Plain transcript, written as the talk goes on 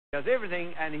Does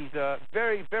everything, and he's a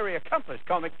very, very accomplished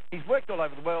comic. He's worked all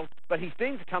over the world, but he's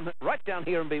deemed to come right down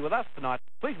here and be with us tonight.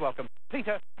 Please welcome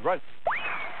Peter Grose.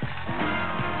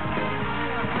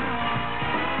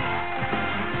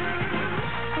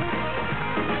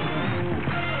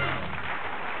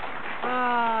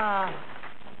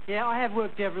 Yeah, I have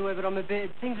worked everywhere, but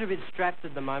things are a bit strapped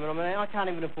at the moment. I mean, I can't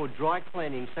even afford dry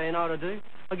cleaning, so you know what I do?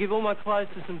 I give all my clothes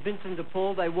to St Vincent de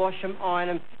Paul, they wash them, iron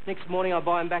them, next morning I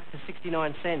buy them back for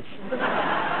 69 cents. Do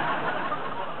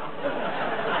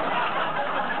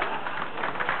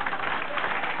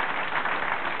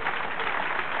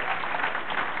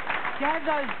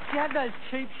you have those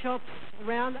cheap shops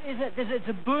around? It's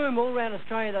a boom all around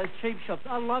Australia, those cheap shops.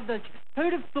 I love those.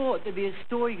 Who'd have thought there'd be a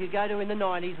store you could go to in the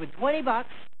 90s with 20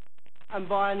 bucks and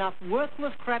buy enough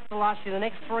worthless crap to last you the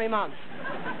next 3 months?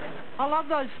 I love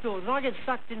those stores, and I get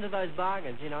sucked into those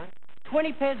bargains, you know.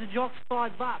 20 pairs of jocks,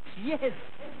 $5. Yes.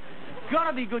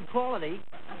 Gotta be good quality.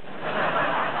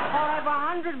 I'll have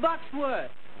 $100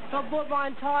 worth. So I've bought my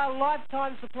entire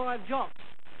lifetime supply of jocks,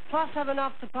 plus have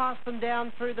enough to pass them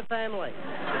down through the family.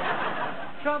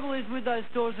 Trouble is, with those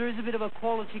stores, there is a bit of a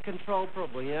quality control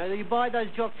problem, you know. You buy those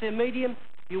jocks, they're medium,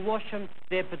 you wash them,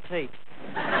 they're petite.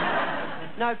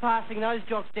 No passing those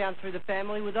jocks down through the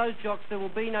family. With those jocks, there will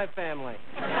be no family.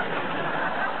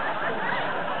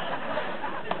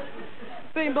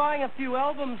 Been buying a few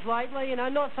albums lately, you know,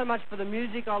 not so much for the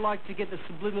music. I like to get the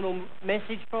subliminal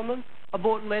message from them. I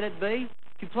bought Let It Be.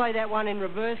 If you play that one in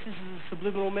reverse, this is a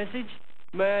subliminal message.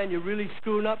 Man, you're really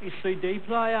screwing up your CD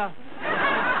player.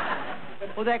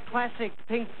 Or that classic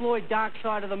Pink Floyd, Dark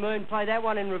Side of the Moon. Play that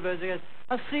one in reverse. It goes,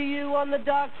 I see you on the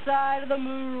dark side of the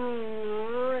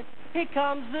moon. Here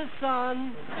comes the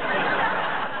sun.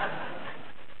 I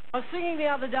was thinking the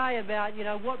other day about, you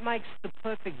know, what makes the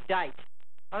perfect date.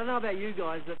 I don't know about you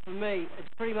guys, but for me, it's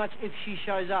pretty much if she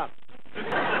shows up.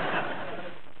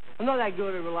 I'm not that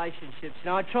good at relationships. You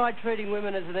know, I tried treating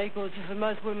women as an equal. It's just that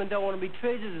most women don't want to be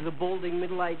treated as a balding,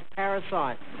 middle-aged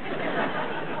parasite.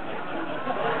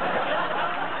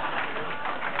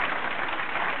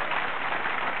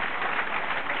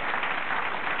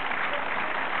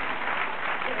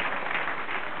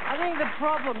 I think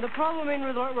the problem in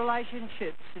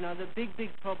relationships, you know, the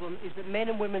big problem is that men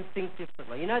and women think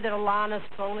differently. You know that Alana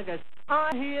song that goes,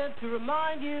 I'm here to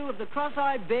remind you of the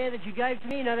cross-eyed bear that you gave to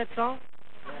me. You know that song?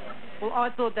 Well, I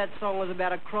thought that song was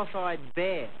about a cross-eyed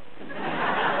bear.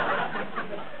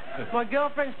 My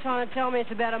girlfriend's trying to tell me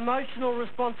it's about emotional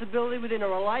responsibility within a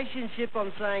relationship.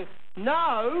 I'm saying,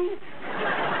 no.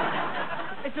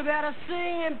 It's about a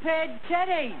seeing-impaired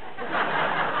teddy.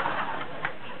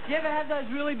 Do you ever have those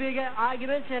really big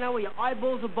arguments, you know, where your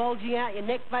eyeballs are bulging out, your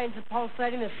neck veins are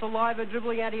pulsating, there's saliva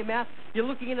dribbling out of your mouth, you're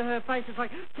looking into her face, it's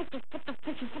like,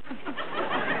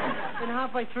 and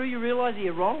halfway through you realise that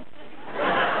you're wrong?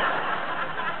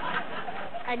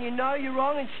 And you know you're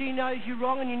wrong, and she knows you're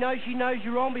wrong, and you know she knows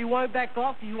you're wrong, but you won't back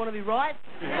off because you want to be right?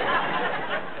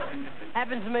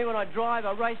 Happens to me when I drive.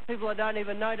 I race people I don't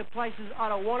even know to places I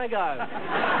don't want to go.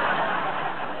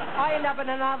 I end up in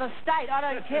another state. I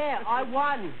don't care. I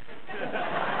won.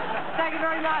 Thank you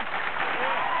very much.